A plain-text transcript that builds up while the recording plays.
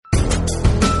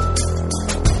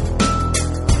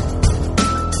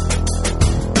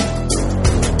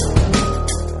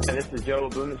Joe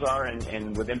Bunazar,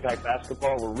 and with Impact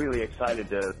Basketball, we're really excited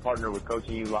to partner with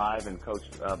Coaching You Live and Coach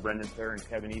Brendan Fair and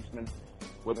Kevin Eastman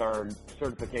with our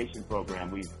certification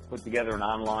program. We've put together an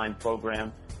online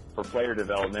program for player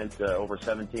development, over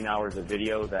 17 hours of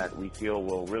video that we feel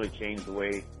will really change the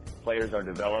way players are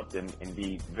developed and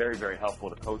be very, very helpful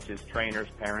to coaches, trainers,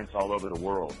 parents all over the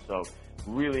world. So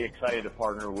really excited to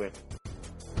partner with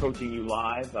Coaching You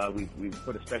Live. We've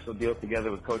put a special deal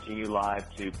together with Coaching You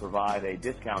Live to provide a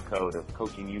discount code of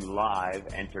Coaching You Live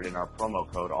entered in our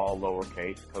promo code, all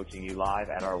lowercase, Coaching You Live,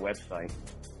 at our website,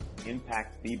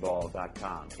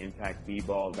 impactbball.com.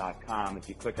 Impactbball.com. If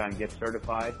you click on Get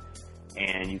Certified,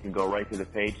 and you can go right to the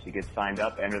page to get signed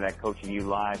up, enter that Coaching You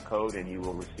Live code, and you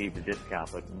will receive the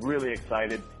discount. But really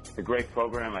excited. It's a great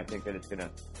program. I think that it's going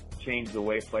to change the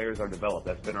way players are developed.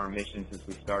 That's been our mission since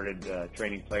we started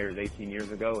training players 18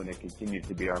 years ago, and it continues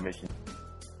to be our mission.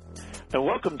 And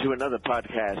welcome to another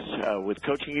podcast with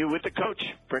Coaching You with the coach,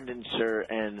 Brendan Suhr,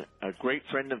 and a great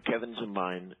friend of Kevin's and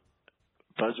mine,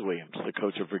 Buzz Williams, the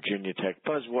coach of Virginia Tech.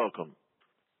 Buzz, welcome.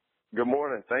 Good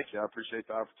morning. Thank you. I appreciate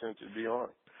the opportunity to be on.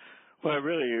 Well, I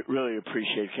really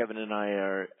appreciate it. Kevin and I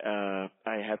are,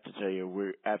 I have to tell you,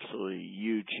 we're absolutely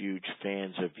huge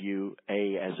fans of you,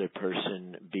 A, as a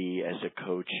person, B, as a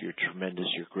coach. You're tremendous.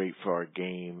 You're great for our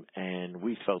game. And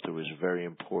we felt it was very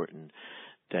important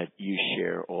that you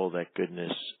share all that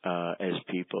goodness as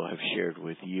people have shared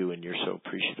with you, and you're so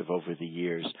appreciative over the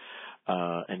years.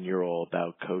 And you're all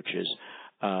about coaches.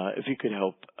 If you could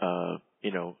help,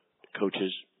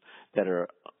 coaches that are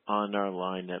on our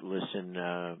line that listen,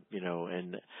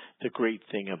 and the great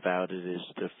thing about it is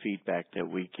the feedback that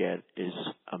we get is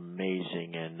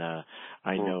amazing, and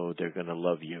I know they're going to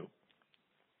love you.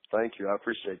 Thank you. I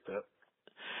appreciate that.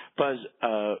 Buzz,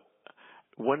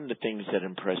 one of the things that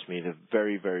impressed me the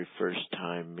very, very first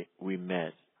time we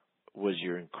met was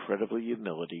your incredible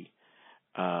humility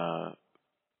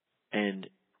and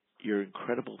your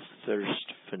incredible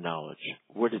thirst for knowledge.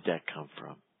 Where did that come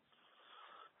from?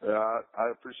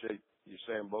 I appreciate you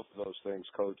saying both of those things,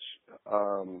 Coach.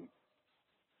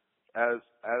 As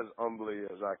humbly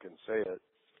as I can say it,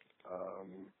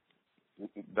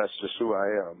 that's just who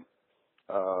I am.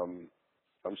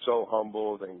 I'm so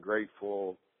humbled and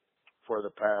grateful for the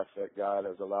path that God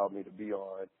has allowed me to be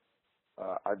on.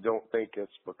 I don't think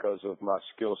it's because of my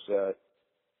skill set.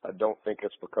 I don't think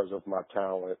it's because of my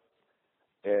talent.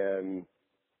 And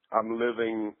I'm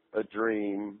living a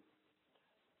dream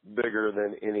bigger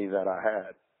than any that I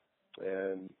had.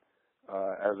 And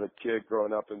as a kid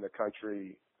growing up in the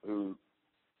country who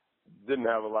didn't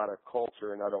have a lot of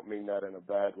culture, and I don't mean that in a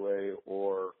bad way,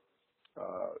 or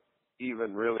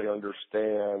even really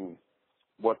understand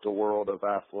what the world of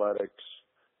athletics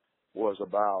was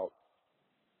about,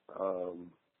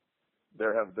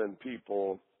 there have been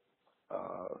people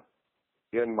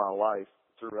in my life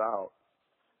throughout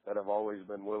that have always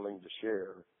been willing to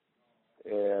share.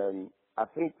 And I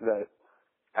think that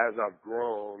as I've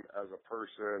grown as a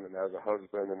person and as a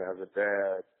husband and as a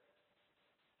dad,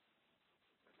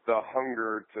 the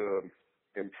hunger to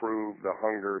improve, the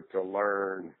hunger to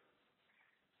learn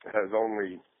has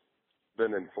only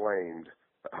been inflamed.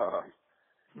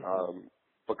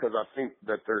 Because I think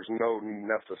that there's no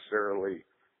necessarily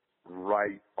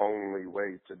right only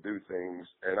way to do things.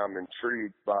 And I'm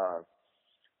intrigued by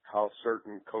how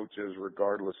certain coaches,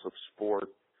 regardless of sport,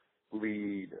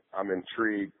 lead. I'm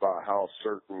intrigued by how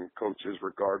certain coaches,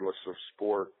 regardless of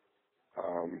sport,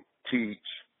 teach.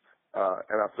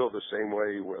 And I feel the same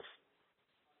way with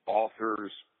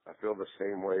authors. I feel the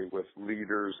same way with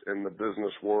leaders in the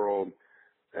business world.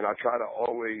 And I try to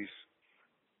always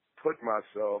put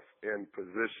myself in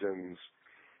positions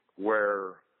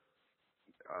where,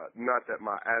 not that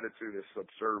my attitude is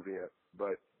subservient,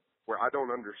 but where I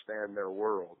don't understand their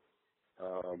world.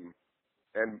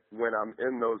 And when I'm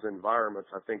in those environments,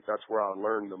 I think that's where I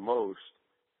learn the most,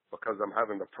 because I'm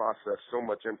having to process so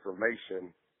much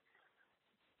information.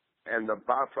 And the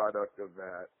byproduct of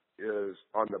that is,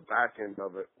 on the back end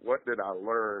of it, what did I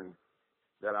learn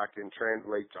that I can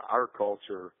translate to our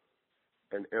culture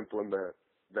and implement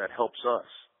that helps us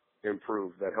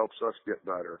improve, that helps us get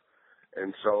better.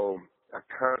 And so I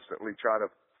constantly try to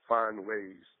find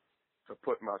ways to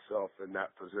put myself in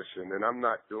that position. And I'm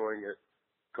not doing it,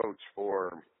 Coach,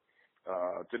 for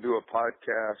to do a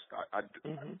podcast.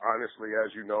 Honestly,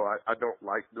 as you know, I don't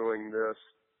like doing this.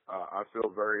 I feel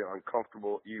very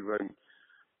uncomfortable even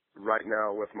right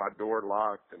now with my door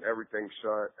locked and everything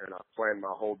shut, and I plan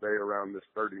my whole day around this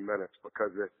 30 minutes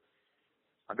because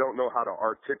I don't know how to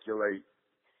articulate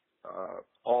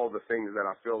all the things that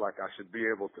I feel like I should be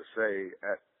able to say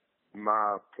at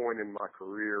my point in my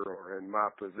career or in my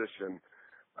position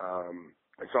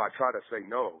And so I try to say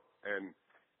no. And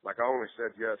like I only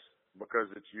said yes because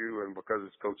it's you and because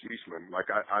it's Coach Eastman. Like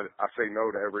I say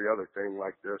no to every other thing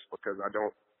like this because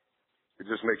it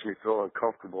just makes me feel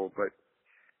uncomfortable. But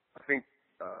I think,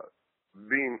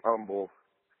 being humble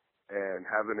and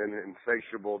having an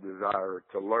insatiable desire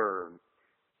to learn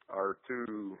are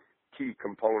two key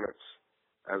components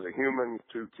as a human,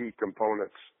 two key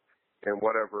components in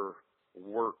whatever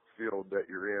work field that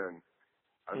you're in.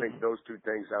 I think those two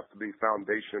things have to be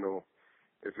foundational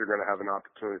if you're going to have an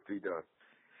opportunity to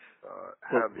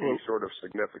have any sort of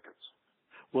significance.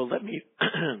 Well, let me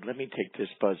take this,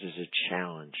 Buzz, as a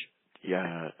challenge.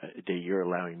 That you're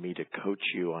allowing me to coach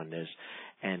you on this,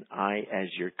 and I,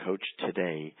 as your coach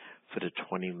today, for the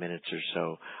 20 minutes or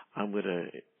so, I'm going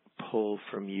to pull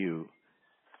from you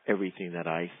everything that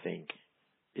I think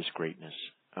is greatness.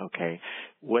 Okay,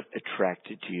 what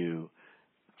attracted you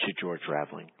to George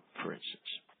Raveling, for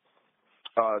instance?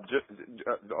 Just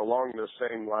along the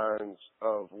same lines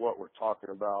of what we're talking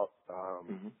about,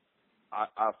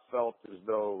 I felt as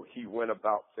though he went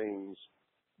about things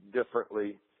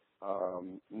differently,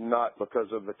 not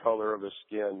because of the color of his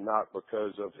skin, not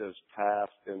because of his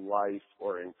past in life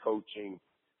or in coaching.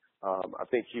 I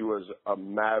think he was a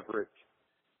maverick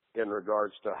in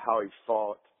regards to how he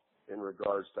thought, in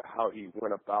regards to how he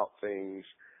went about things.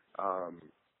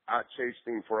 I chased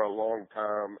him for a long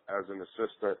time as an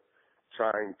assistant,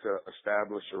 trying to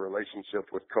establish a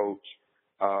relationship with Coach.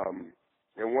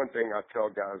 And one thing I tell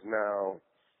guys now,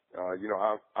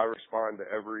 I respond to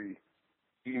every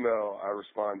email, I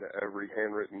respond to every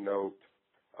handwritten note.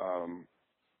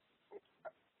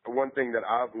 One thing that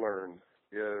I've learned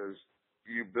is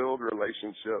you build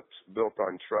relationships built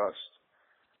on trust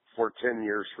for 10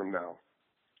 years from now.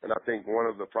 And I think one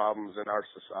of the problems in our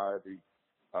society,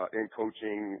 in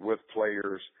coaching with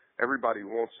players, everybody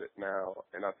wants it now.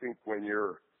 And I think when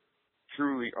you're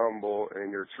truly humble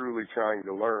and you're truly trying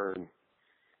to learn,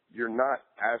 you're not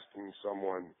asking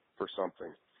someone for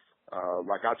something.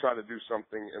 Like I try to do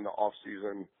something in the off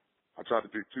season. I try to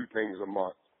do 2 things a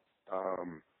month,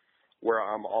 where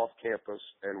I'm off campus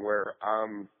and where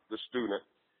I'm the student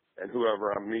and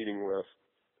whoever I'm meeting with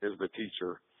is the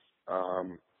teacher.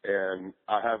 And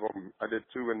I have them, I did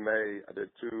 2 in May. I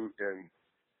did 2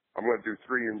 I'm going to do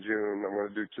 3 in June. I'm going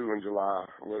to do 2 in July.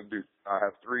 I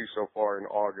have 3 so far in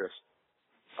August.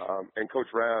 And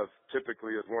Coach Rav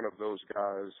typically is one of those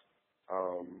guys,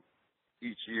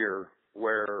 each year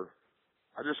where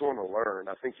I just want to learn.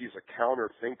 I think he's a counter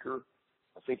thinker.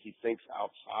 I think he thinks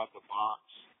outside the box.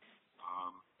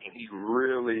 And he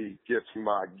really gets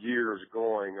my gears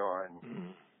going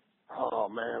on, oh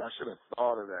man, I should have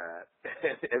thought of that.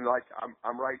 and like,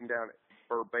 I'm writing down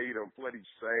verbatim what he's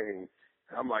saying.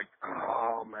 And I'm like,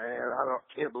 oh man,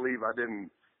 can't believe I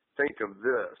didn't think of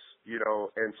this,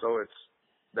 and so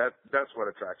that's what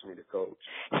attracts me to Coach.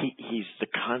 He's the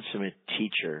consummate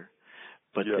teacher,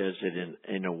 but yes. does it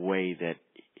in a way that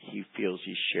he feels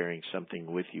he's sharing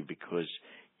something with you because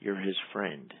you're his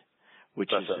friend,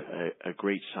 which that's is a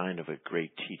great sign of a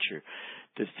great teacher.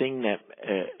 The thing that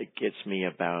gets me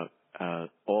about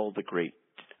all the great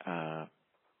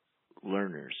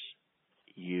learners,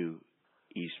 you,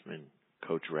 Eastman,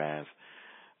 Coach Rav,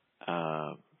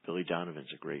 Billy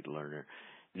Donovan's a great learner.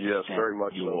 Yes, very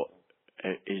much so.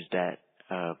 Is that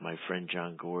my friend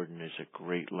John Gordon is a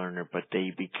great learner, but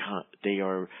the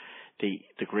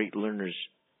great learners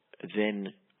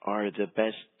then are the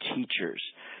best teachers,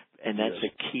 and that's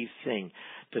yes. a key thing.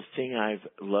 The thing I've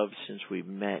loved since we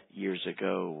met years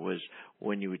ago was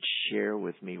when you would share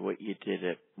with me what you did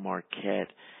at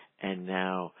Marquette and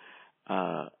now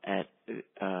at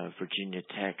Virginia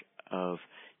Tech of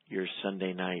your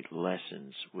Sunday night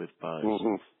lessons with Buzz.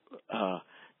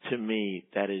 To me,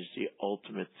 that is the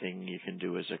ultimate thing you can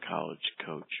do as a college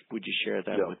coach. Would you share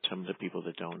that with some of the people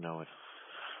that don't know it?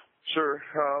 Sure.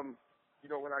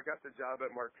 When I got the job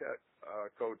at Marquette,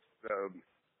 Coach,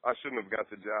 I shouldn't have got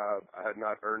the job. I had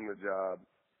not earned the job.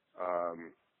 I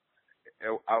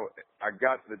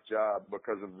got the job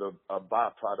because of a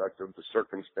byproduct of the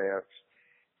circumstance.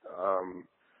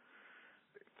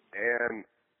 And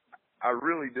I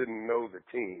really didn't know the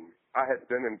team. I had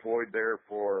been employed there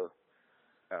for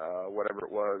whatever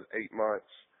it was, 8 months.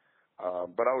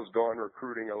 But I was gone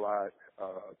recruiting a lot.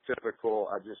 Typical,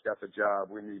 I just got the job.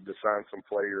 We need to sign some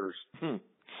players.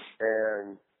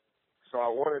 And so I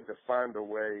wanted to find a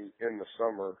way in the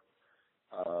summer,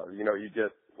 you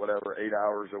get 8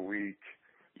 hours a week,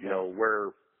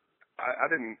 where I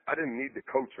didn't need to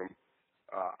coach them.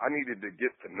 I needed to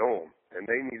get to know them, and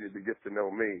they needed to get to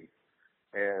know me.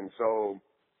 And so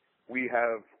we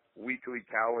have weekly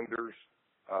calendars.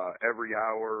 Every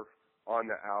hour on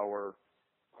the hour,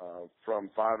 from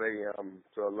 5 a.m.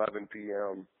 to 11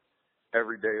 p.m.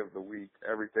 every day of the week.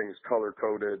 Everything's color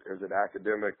coded. Is it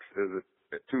academics? Is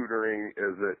it tutoring?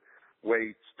 Is it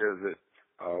weights? Is it,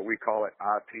 we call it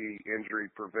IP, injury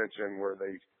prevention, where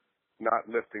they not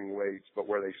lifting weights, but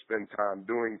where they spend time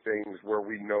doing things where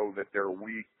we know that they're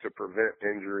weak to prevent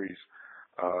injuries,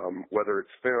 whether it's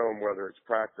film, whether it's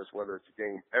practice, whether it's a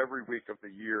game. Every week of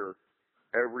the year,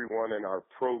 everyone in our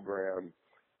program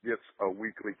gets a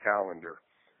weekly calendar.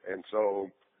 And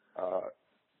so,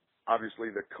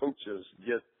 obviously the coaches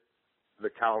get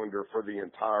the calendar for the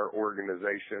entire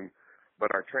organization,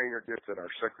 but our trainer gets it,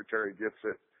 our secretary gets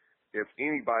it. If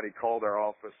anybody called our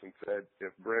office and said,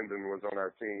 if Brendan was on our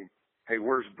team, hey,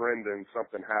 where's Brendan?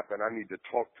 Something happened. I need to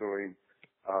talk to him.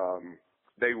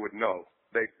 They would know.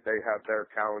 They have their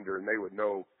calendar and they would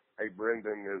know, hey,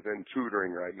 Brendan is in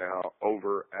tutoring right now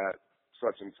over at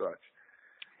such and such.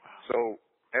 So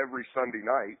every Sunday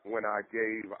night when I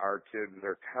gave our kids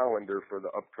their calendar for the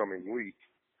upcoming week,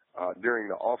 during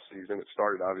the off season, it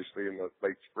started obviously in the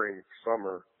late spring,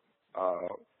 summer,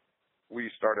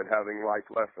 we started having life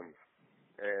lessons.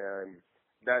 And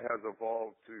that has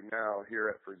evolved to now here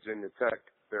at Virginia Tech.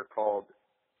 They're called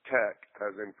Tech,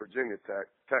 as in Virginia Tech,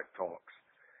 Tech Talks.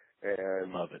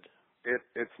 And love it.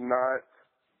 It's not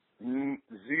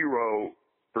 0%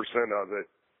 of it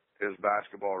is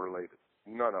basketball related.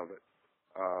 None of it.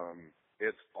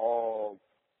 It's all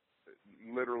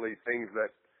literally things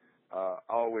that I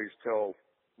always tell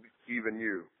even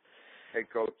you, hey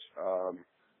coach,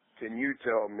 can you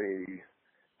tell me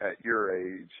at your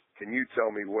age, can you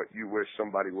tell me what you wish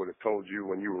somebody would have told you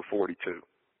when you were 42?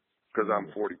 Because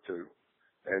I'm 42.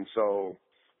 And so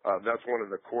that's one of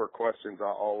the core questions I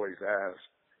always ask.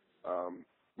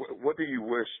 What do you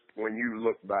wish when you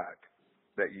look back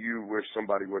that you wish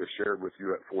somebody would have shared with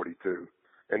you at 42?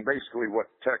 And basically what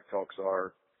Tech Talks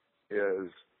are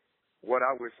is what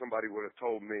I wish somebody would have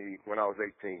told me when I was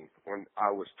 18, when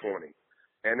I was 20.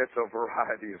 And it's a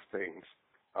variety of things.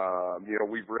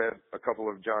 We've read a couple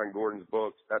of John Gordon's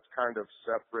books. That's kind of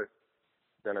separate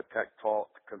than a Tech Talk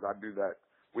because I do that.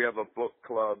 We have a book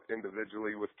club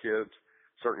individually with kids.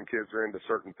 Certain kids are into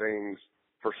certain things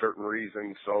for certain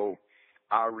reasons, so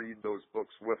I read those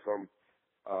books with them.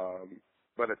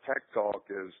 But a Tech Talk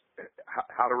is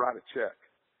how to write a check,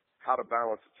 how to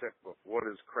balance a checkbook, what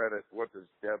is credit, what does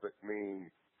debit mean,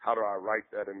 how do I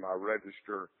write that in my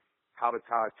register, how to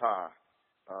tie a tie.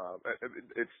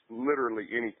 It's literally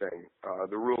anything.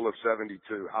 The rule of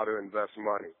 72, how to invest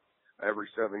money. Every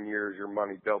 7 years, your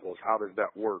money doubles. How does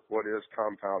that work? What is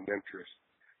compound interest?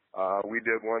 We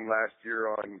did one last year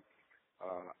on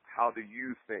how do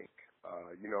you think?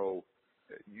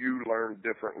 You learn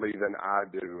differently than I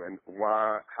do, and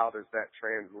why? How does that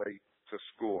translate to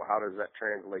school? How does that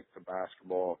translate to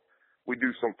basketball? We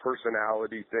do some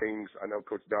personality things. I know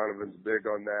Coach Donovan's big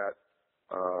on that.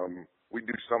 We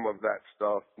do some of that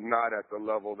stuff, not at the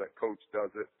level that Coach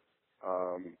does it,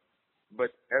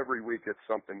 but every week it's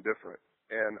something different.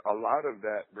 And a lot of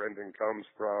that, Brendan, comes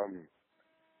from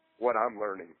what I'm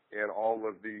learning in all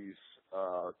of these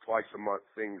twice a month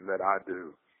things that I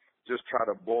do. Just try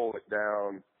to boil it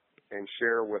down and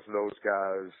share with those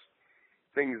guys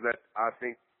things that I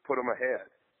think put them ahead,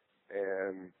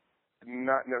 and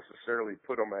not necessarily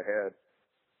put them ahead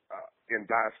in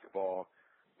basketball,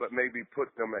 but maybe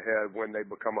put them ahead when they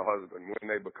become a husband, when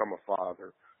they become a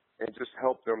father, and just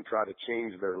help them try to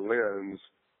change their lens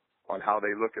on how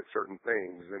they look at certain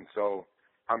things. And so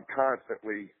I'm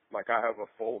constantly, like I have a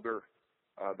folder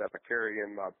that I carry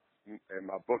in my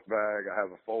book bag. I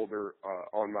have a folder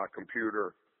on my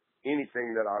computer.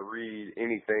 Anything that I read,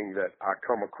 anything that I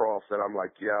come across that I'm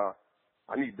like, yeah,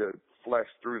 I need to flesh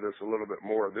through this a little bit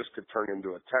more. This could turn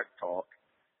into a Tech Talk.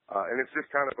 And it's just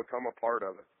kind of become a part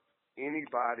of it.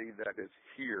 Anybody that is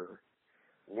here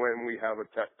when we have a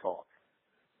Tech Talk,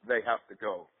 they have to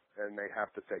go and they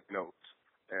have to take notes.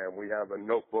 And we have a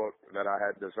notebook that I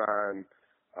had designed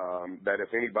that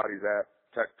if anybody's at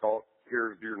Tech Talk,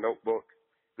 here's your notebook.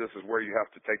 This is where you have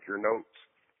to take your notes.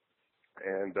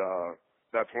 And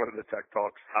that's one of the Tech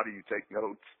Talks. How do you take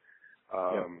notes?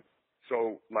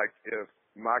 So, like, if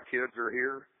my kids are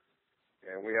here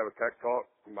and we have a Tech Talk,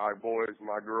 my boys,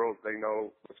 my girls, they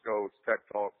know, let's go, it's Tech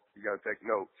Talk. You got to take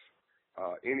notes.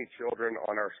 Any children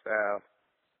on our staff,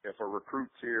 if a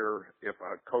recruit's here, if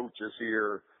a coach is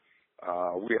here,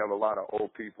 we have a lot of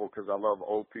old people because I love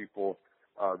old people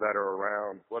that are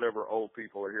around. Whatever old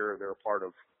people are here, they're a part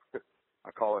of,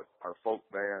 I call it our folk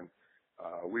band.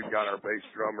 We've got our bass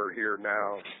drummer here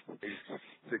now. He's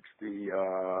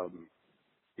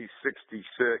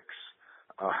 66.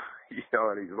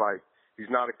 And he's like, he's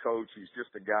not a coach. He's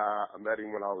just a guy. I met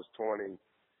him when I was 20.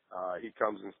 He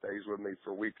comes and stays with me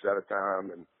for weeks at a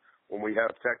time. And when we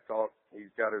have tech talk,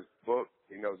 he's got his book.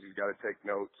 He knows he's got to take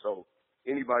notes. So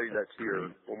anybody that's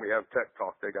here, when we have tech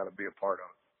talk, they got to be a part of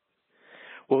it.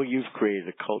 Well, you've created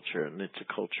a culture, and it's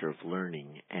a culture of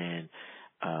learning. And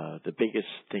the biggest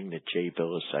thing that Jay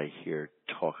Billis I hear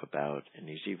talk about, and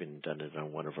he's even done it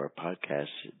on one of our podcasts,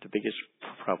 the biggest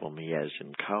problem he has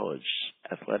in college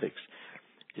athletics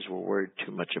is we're worried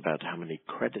too much about how many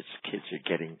credits kids are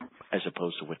getting as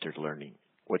opposed to what they're learning.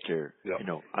 What they're,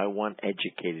 I want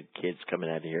educated kids coming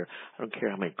out of here. I don't care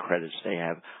how many credits they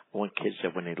have. I want kids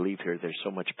that when they leave here, they're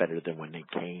so much better than when they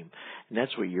came. And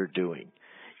that's what you're doing.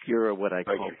 You're what I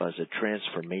call as a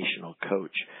transformational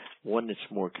coach, one that's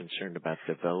more concerned about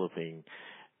developing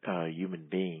human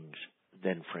beings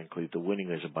than, frankly, the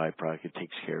winning is a byproduct. It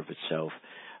takes care of itself.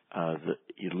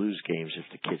 You lose games if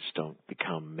the kids don't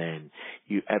become men.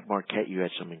 At Marquette, you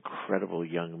had some incredible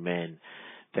young men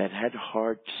that had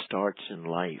hard starts in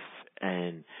life,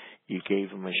 and you gave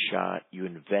them a shot. You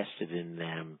invested in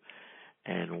them,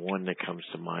 and one that comes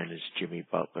to mind is Jimmy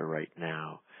Butler right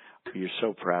now. You're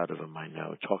so proud of him, I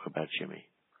know. Talk about Jimmy.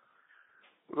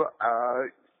 Well,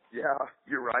 yeah,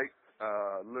 you're right.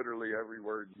 Literally every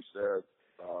word you said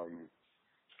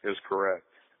is correct.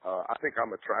 I think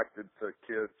I'm attracted to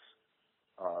kids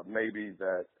maybe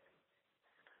that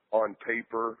on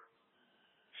paper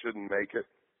shouldn't make it,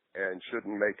 and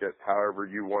shouldn't make it however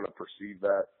you want to perceive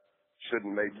that.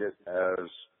 Shouldn't make it as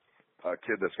a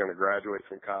kid that's going to graduate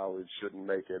from college. Shouldn't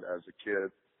make it as a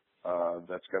kid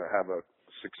that's going to have a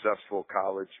successful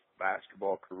college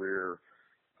basketball career.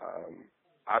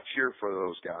 I cheer for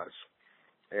those guys.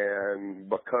 And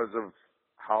because of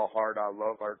how hard I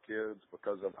love our kids,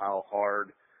 because of how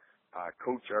hard I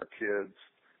coach our kids,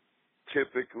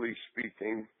 typically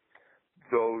speaking,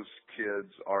 those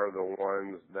kids are the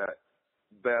ones that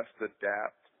best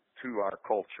adapt to our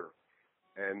culture.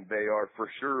 And they are for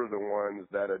sure the ones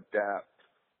that adapt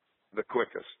the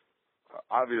quickest.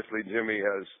 Obviously, Jimmy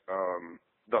has,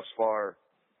 thus far,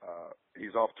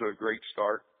 he's off to a great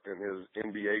start in his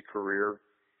NBA career.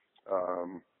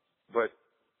 But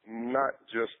not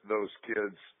just those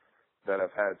kids that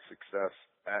have had success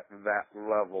at that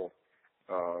level,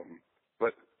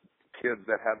 but kids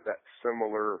that have that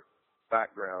similar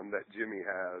background that Jimmy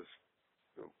has.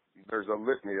 There's a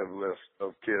litany of list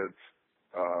of kids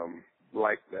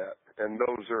like that, and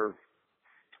those are,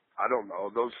 I don't know,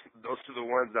 those are the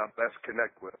ones I best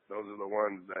connect with. Those are the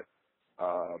ones that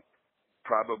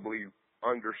probably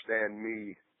understand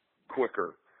me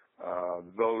quicker.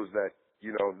 Those that,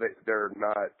 you know, they're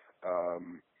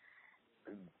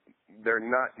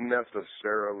not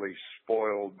necessarily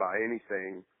spoiled by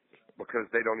anything because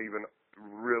they don't even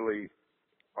really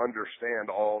understand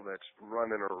all that's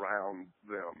running around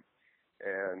them.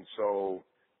 And so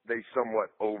they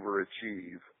somewhat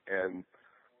overachieve. And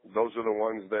those are the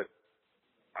ones that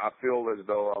I feel as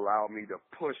though allow me to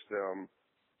push them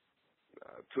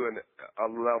to a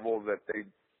level that they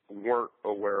weren't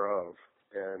aware of.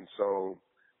 And so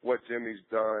what Jimmy's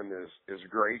done is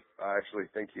great. I actually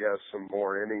think he has some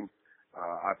more in him.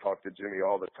 I talk to Jimmy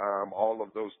all the time. All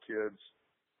of those kids,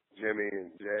 Jimmy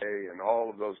and Jay and all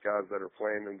of those guys that are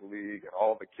playing in the league, and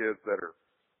all the kids that are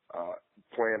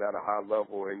playing at a high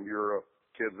level in Europe,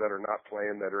 kids that are not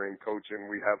playing that are in coaching.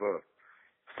 We have a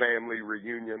family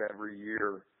reunion every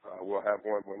year. We'll have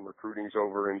one when recruiting's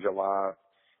over in July,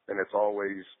 and it's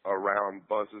always around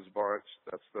Buzz's Bunch.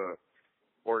 That's the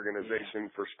organization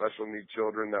for special need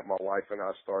children that my wife and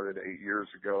I started 8 years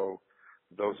ago.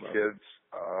 Those kids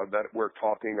that we're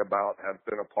talking about have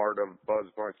been a part of Buzz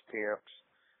Bunch camps,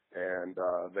 and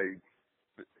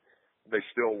they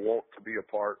still want to be a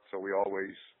part. So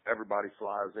everybody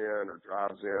flies in or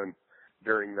drives in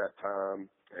during that time.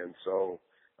 And so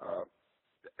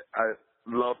I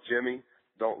love Jimmy.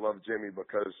 Don't love Jimmy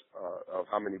because of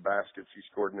how many baskets he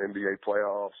scored in the NBA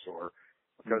playoffs or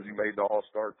because he made the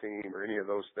All-Star team or any of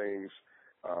those things.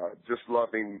 Just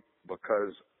love him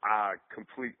because I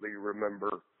completely remember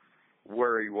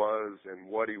where he was and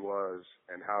what he was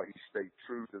and how he stayed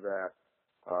true to that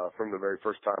from the very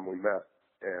first time we met.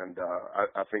 And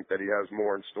I think that he has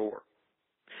more in store.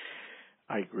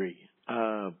 I agree.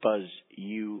 Buzz,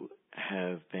 you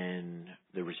have been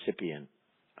the recipient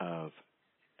of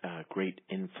great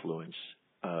influence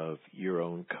of your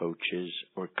own coaches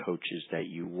or coaches that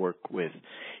you work with.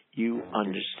 You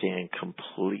understand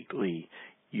completely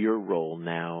your role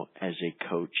now as a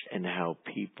coach and how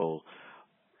people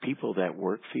that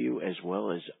work for you as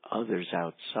well as others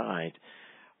outside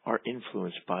are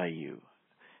influenced by you.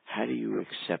 How do you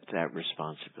accept that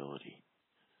responsibility?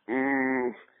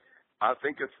 I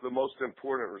think it's the most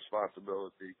important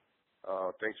responsibility.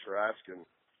 Thanks for asking.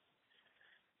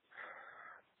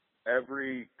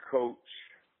 Every coach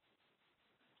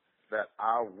that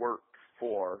I worked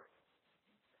for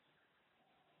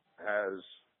has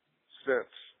since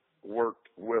worked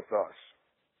with us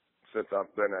since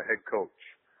I've been a head coach,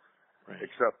 Right.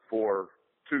 except for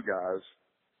two guys.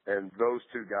 And those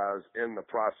two guys in the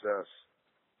process,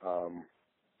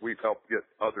 we've helped get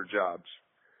other jobs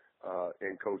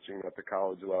in coaching at the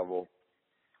college level.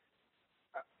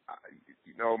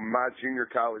 My junior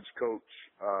college coach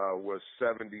was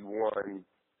 71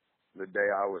 the day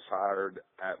I was hired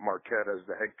at Marquette as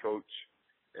the head coach,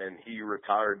 and he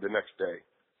retired the next day.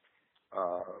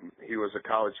 He was a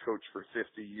college coach for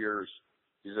 50 years.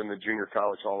 He's in the Junior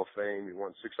College Hall of Fame. He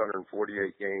won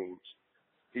 648 games.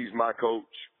 He's my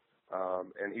coach,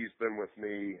 and he's been with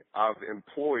me. I've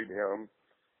employed him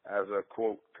as a,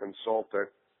 quote, consultant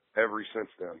ever since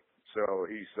then. So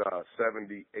he's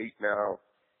 78 now.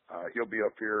 He'll be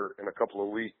up here in a couple of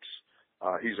weeks.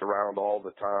 He's around all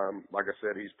the time. Like I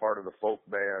said, he's part of the folk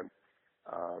band.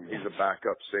 He's a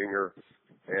backup singer.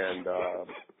 And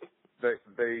I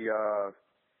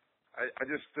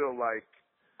just feel like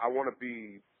I want to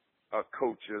be a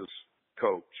coach's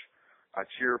coach. I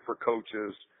cheer for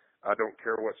coaches. I don't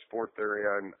care what sport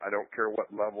they're in. I don't care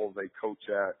what level they coach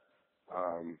at.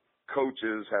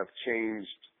 Coaches have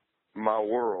changed my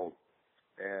world.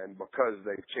 And because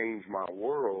they've changed my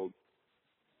world,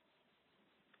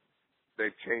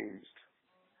 they've changed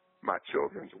my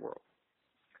children's world.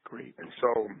 Great. And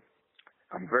so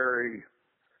I'm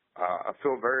I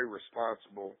feel very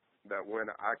responsible that when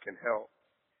I can help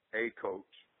a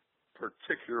coach,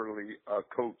 particularly a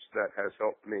coach that has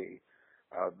helped me,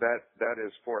 that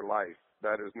is for life.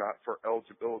 That is not for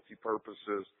eligibility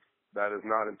purposes. That is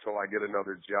not until I get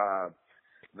another job.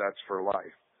 That's for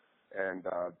life. And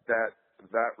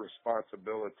that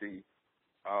responsibility,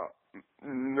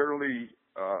 nearly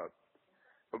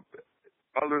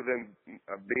other than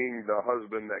being the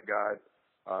husband that God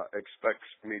expects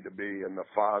me to be and the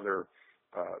father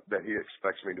that he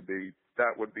expects me to be,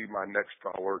 that would be my next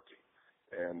priority.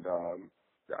 And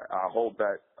I hold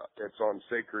that it's on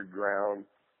sacred ground.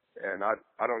 And I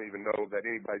don't even know that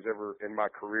anybody's ever in my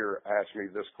career asked me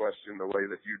this question the way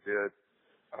that you did.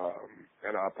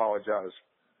 And I apologize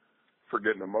for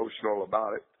getting emotional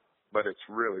about it, but it's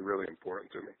really, really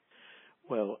important to me.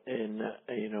 Well, and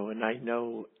and I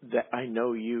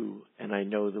know you, and I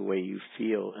know the way you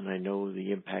feel, and I know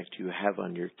the impact you have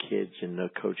on your kids and the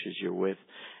coaches you're with.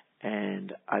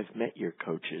 And I've met your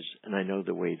coaches, and I know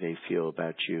the way they feel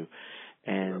about you.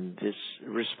 And this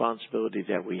responsibility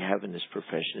that we have in this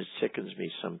profession, it sickens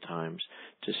me sometimes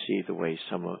to see the way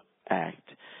some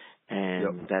act.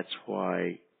 And that's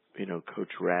why,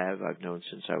 Coach Rav, I've known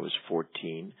since I was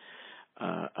 14.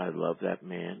 I love that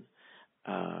man.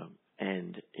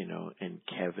 And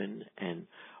Kevin and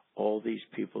all these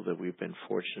people that we've been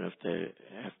fortunate enough to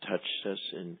have touched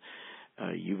us. And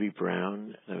UB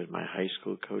Brown, that was my high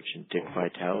school coach, and Dick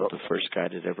Vitale, the first guy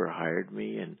that ever hired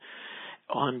me. And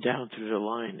on down through the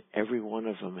line, every one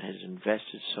of them has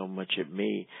invested so much at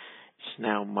me. It's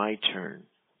now my turn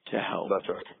to help. That's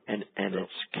right. And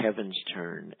it's Kevin's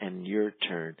turn and your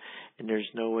turn. And there's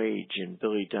no age. And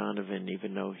Billy Donovan,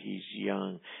 even though he's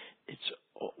young,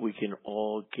 we can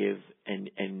all give. And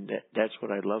that's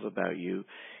what I love about you.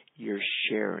 You're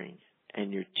sharing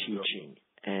and you're teaching.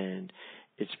 And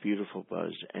it's beautiful,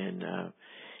 Buzz. And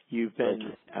you've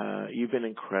been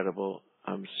incredible.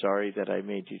 I'm sorry that I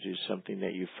made you do something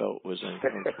that you felt was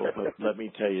uncomfortable, but let me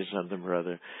tell you something,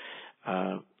 brother.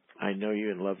 I know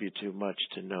you and love you too much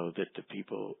to know that the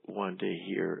people want to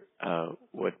hear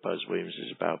what Buzz Williams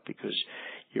is about, because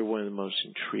you're one of the most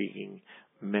intriguing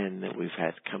men that we've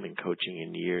had coming coaching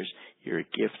in years. You're a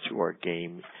gift to our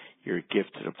game. You're a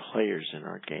gift to the players in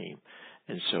our game.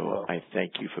 And so I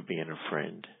thank you for being a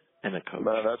friend and a coach.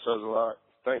 Man, that says a lot.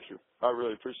 Thank you. I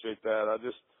really appreciate that.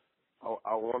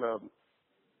 I want to.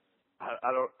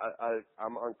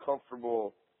 I'm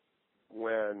uncomfortable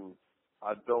when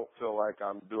I don't feel like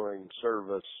I'm doing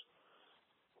service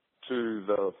to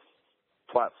the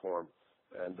platform.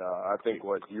 And I think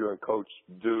what you and Coach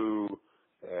do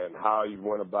and how you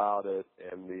went about it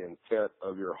and the intent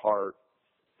of your heart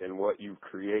and what you've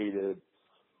created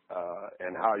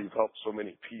and how you've helped so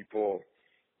many people,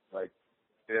 I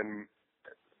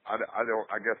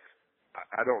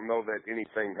don't know that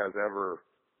anything has ever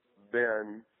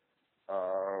been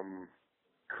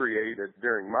created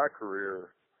during my career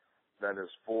that is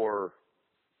for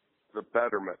the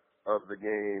betterment of the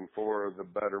game, for the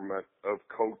betterment of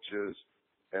coaches,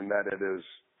 and that it is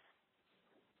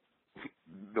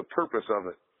the purpose of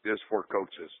it is for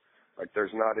coaches. Like,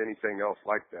 there's not anything else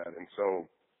like that. And so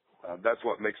that's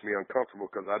what makes me uncomfortable,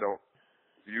 because I don't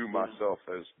view myself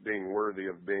as being worthy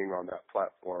of being on that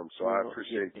platform. So I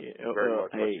appreciate very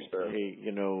much what you said. Hey,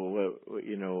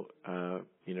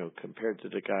 compared to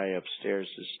the guy upstairs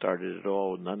who started it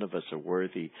all, none of us are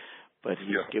worthy. But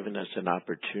he's given us an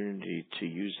opportunity to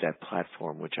use that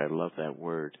platform, which I love that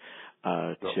word,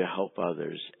 to help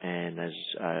others. And as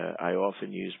I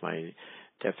often use my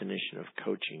definition of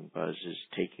coaching, Buzz, is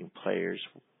taking players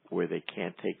where they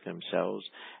can't take themselves.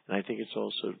 And I think it's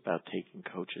also about taking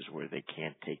coaches where they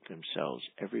can't take themselves.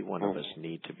 Every one of us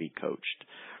need to be coached.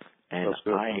 And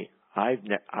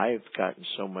I've gotten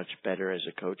so much better as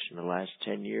a coach in the last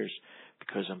 10 years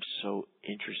because I'm so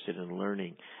interested in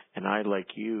learning. And I,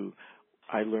 like you,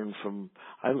 I learn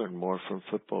more from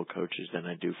football coaches than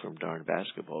I do from darn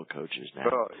basketball coaches now.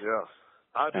 Oh, yeah.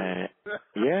 I do.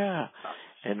 Yeah.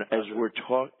 And as we're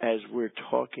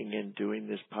talking and doing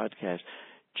this podcast,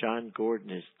 John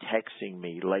Gordon is texting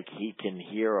me like he can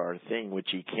hear our thing, which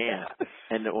he can't,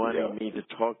 and wanting me to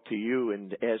talk to you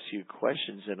and ask you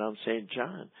questions. And I'm saying,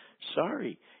 John,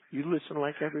 sorry, you listen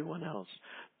like everyone else.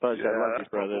 Buzz, I love you,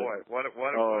 brother. Boy. What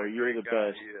oh, a you're the guy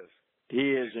best. He is.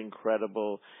 He is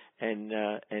incredible, and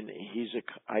I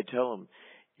tell him,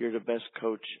 you're the best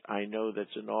coach I know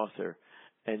that's an author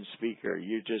and speaker.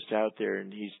 You're just out there,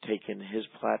 and he's taken his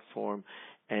platform,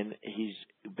 and he's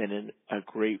been a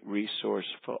great resource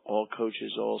for all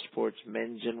coaches, all sports,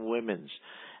 men's and women's,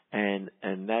 and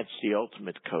that's the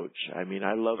ultimate coach. I mean,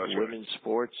 I love women's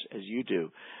sports as you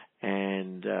do,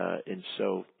 and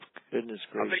so goodness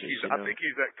gracious, I think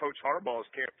he's at Coach Harbaugh's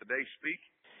camp today speaking.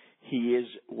 He is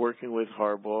working with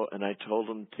Harbaugh, and I told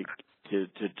him to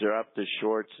drop the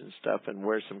shorts and stuff and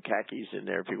wear some khakis in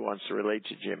there if he wants to relate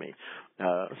to Jimmy.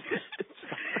 Can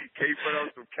you put on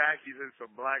some khakis and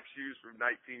some black shoes from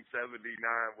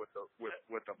 1979 with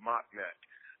a mock neck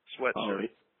sweatshirt?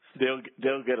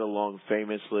 They'll get along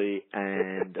famously,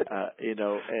 and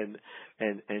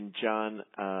and John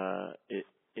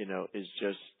is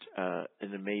just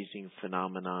an amazing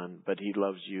phenomenon. But he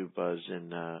loves you, Buzz,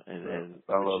 and I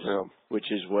love him,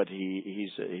 which is what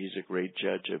he's a great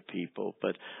judge of people.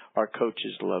 But our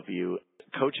coaches love you.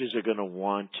 Coaches are going to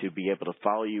want to be able to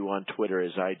follow you on Twitter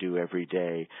as I do every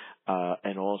day.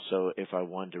 And also, if I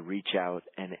wanted to reach out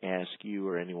and ask you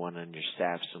or anyone on your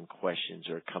staff some questions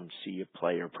or come see you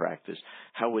play or practice,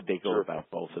 how would they go about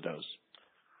both of those?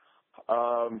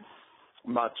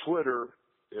 My Twitter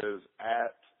is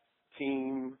at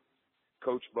Team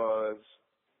Coach Buzz,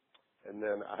 and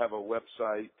then I have a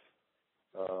website,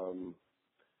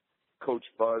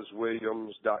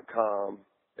 CoachBuzzWilliams.com,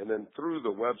 and then through the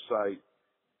website,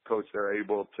 Coach,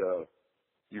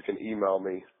 you can email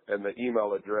me, and the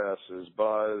email address is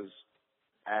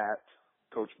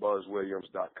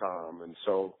buzz@CoachBuzzWilliams.com, and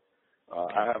so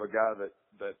I have a guy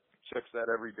that checks that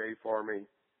every day for me.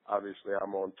 Obviously,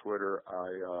 I'm on Twitter.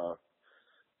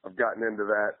 I've gotten into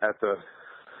that at the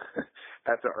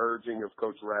urging of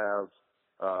Coach Rav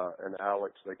and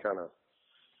Alex. They kind of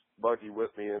buggy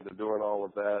with me into doing all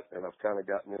of that, and I've kind of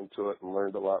gotten into it and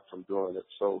learned a lot from doing it.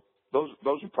 So those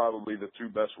are probably the two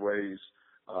best ways.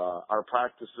 Our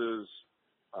practices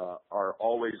are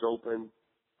always open.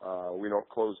 We don't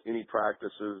close any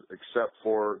practices except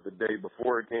for the day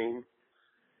before a game,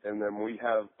 and then we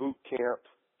have boot camp.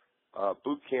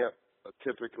 Boot camp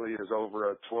typically is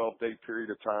over a 12-day period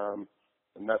of time,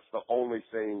 and that's the only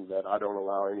thing that I don't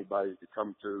allow anybody to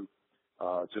come to,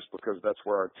 just because that's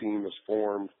where our team is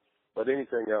formed. But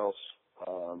anything else,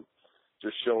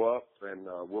 just show up, and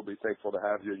we'll be thankful to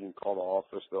have you. You can call the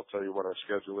office. They'll tell you what our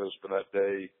schedule is for that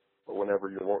day or whenever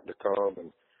you're wanting to come,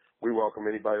 and we welcome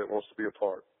anybody that wants to be a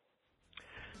part.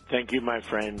 Thank you, my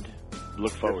friend.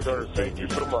 Look forward to seeing you. Thank you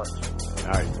so much.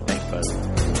 All right. Thanks,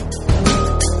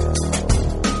 bud.